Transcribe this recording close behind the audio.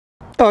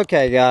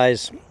Okay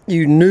guys,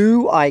 you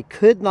knew I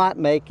could not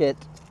make it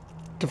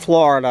to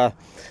Florida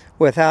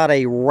without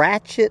a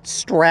ratchet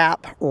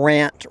strap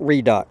Rant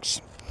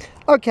Redux.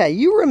 Okay,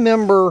 you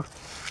remember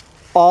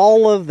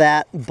all of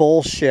that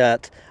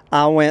bullshit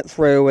I went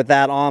through with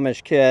that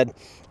Amish kid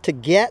to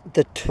get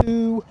the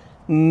two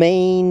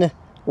main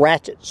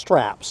ratchet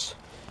straps.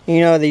 You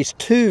know, these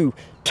two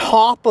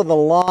top of the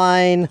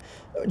line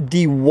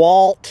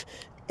DeWalt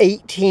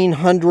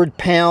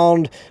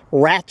 1,800-pound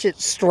ratchet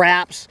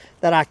straps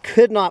that I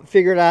could not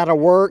figure out how to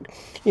work.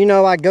 You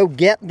know, I go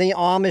get the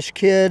Amish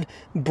kid,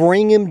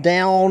 bring him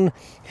down.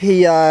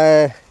 He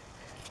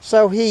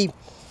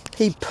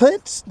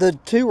puts the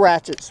two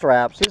ratchet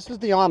straps. This is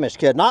the Amish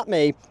kid, not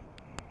me.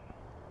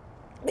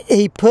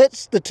 He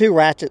puts the two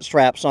ratchet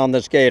straps on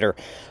this gator,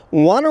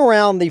 one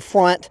around the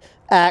front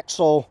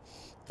axle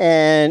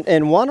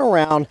and one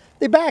around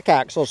the back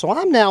axle. So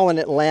I'm now in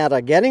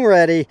Atlanta getting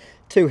ready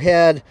to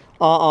head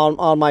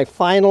on my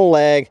final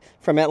leg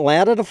from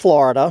Atlanta to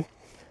Florida.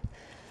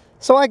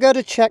 So I go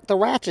to check the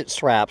ratchet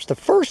straps. The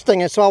first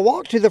thing is, so I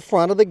walk to the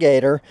front of the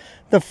gator.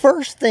 The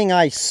first thing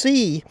I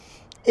see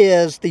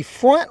is the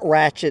front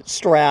ratchet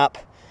strap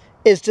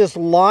is just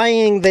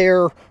lying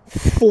there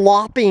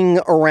flopping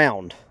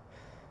around.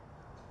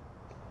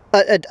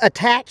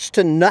 Attached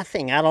to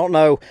nothing. I don't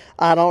know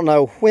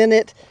when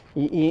it,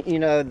 you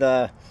know,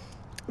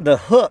 the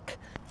hook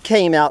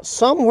came out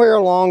somewhere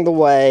along the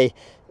way.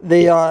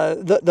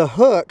 The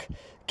hook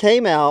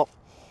came out,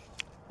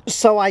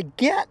 so I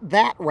get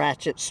that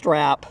ratchet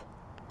strap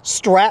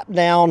strapped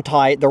down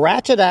tight. The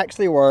ratchet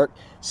actually worked,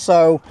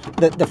 so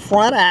the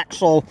front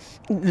axle,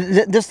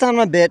 this son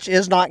of a bitch,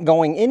 is not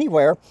going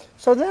anywhere.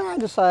 So then I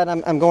decide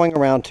I'm going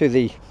around to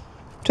the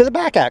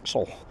back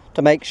axle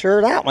to make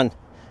sure that one.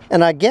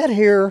 And I get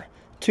here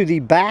to the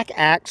back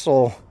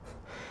axle,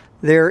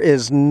 there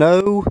is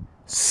no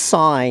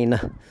sign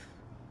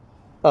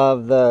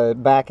of the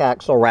back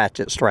axle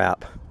ratchet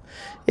strap.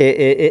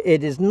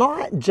 It is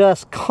not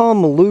just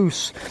come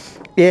loose,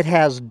 it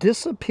has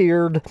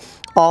disappeared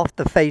off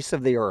the face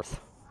of the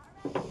earth.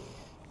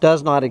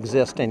 Does not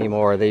exist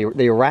anymore.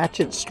 The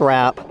ratchet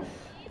strap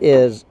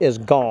is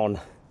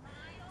gone.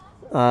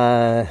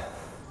 So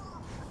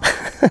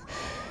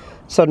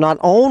not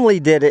only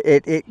did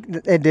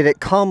it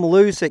come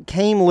loose, it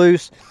came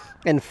loose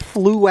and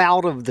flew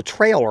out of the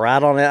trailer. I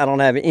don't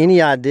have any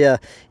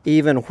idea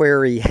even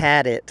where he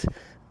had it,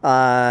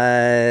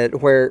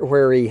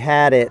 where he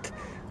had it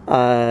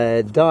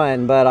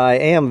done. But I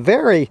am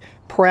very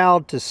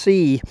proud to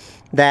see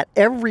that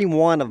every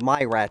one of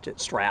my ratchet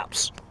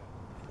straps,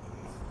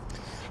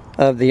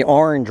 of the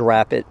orange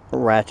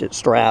ratchet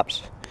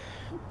straps,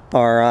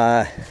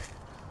 are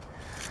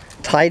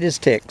tight as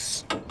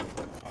ticks.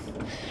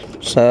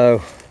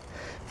 So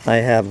I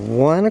have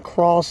one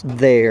across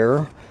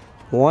there,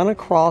 one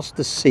across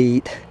the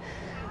seat.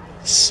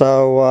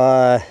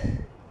 So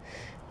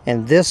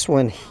and this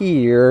one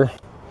here.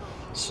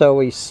 So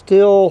we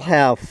still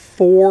have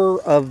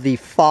 4 of the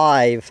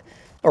 5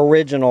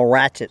 original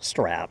ratchet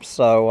straps.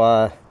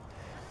 So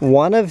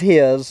one of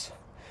his,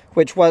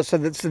 which was, so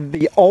that's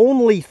the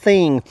only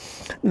thing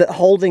that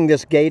holding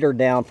this gator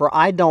down for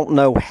I don't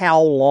know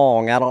how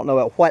long. I don't know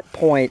at what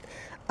point.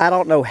 I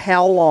don't know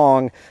how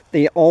long.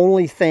 The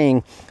only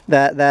thing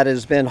that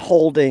has been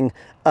holding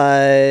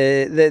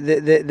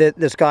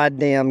this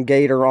goddamn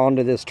gator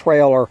onto this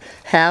trailer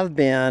have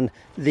been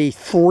the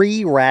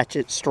 3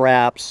 ratchet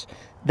straps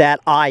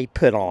that I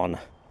put on.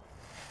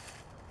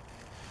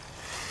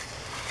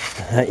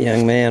 That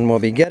young man will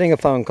be getting a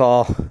phone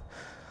call.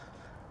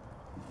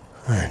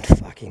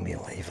 Unfucking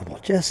believable.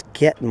 Just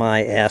get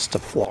my ass to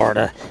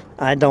Florida.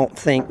 I don't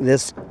think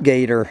this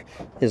gator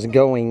is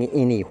going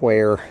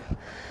anywhere.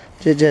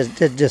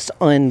 Just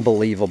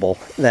unbelievable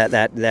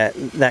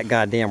that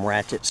goddamn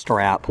ratchet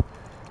strap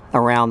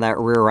around that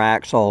rear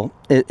axle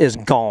is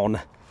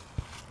gone.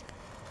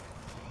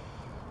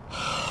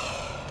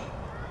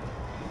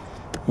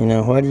 You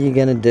know, what are you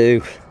gonna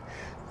do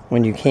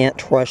when you can't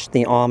trust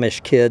the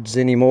Amish kids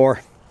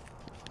anymore?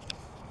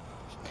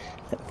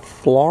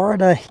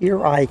 Florida,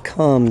 here I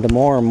come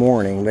tomorrow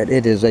morning, but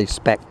it is a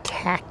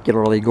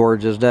spectacularly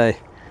gorgeous day.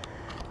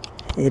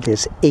 It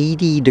is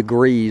 80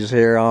 degrees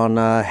here on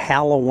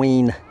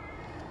Halloween.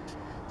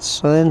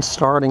 Sun's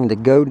starting to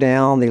go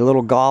down. The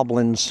little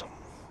goblins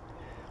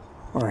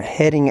are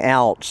heading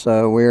out,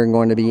 so we're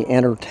going to be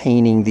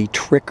entertaining the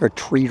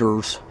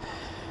trick-or-treaters.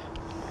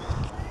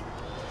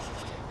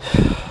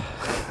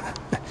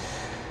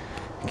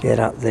 Get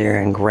up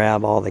there and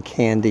grab all the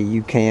candy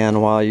you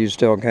can while you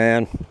still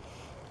can.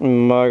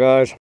 Bye, guys.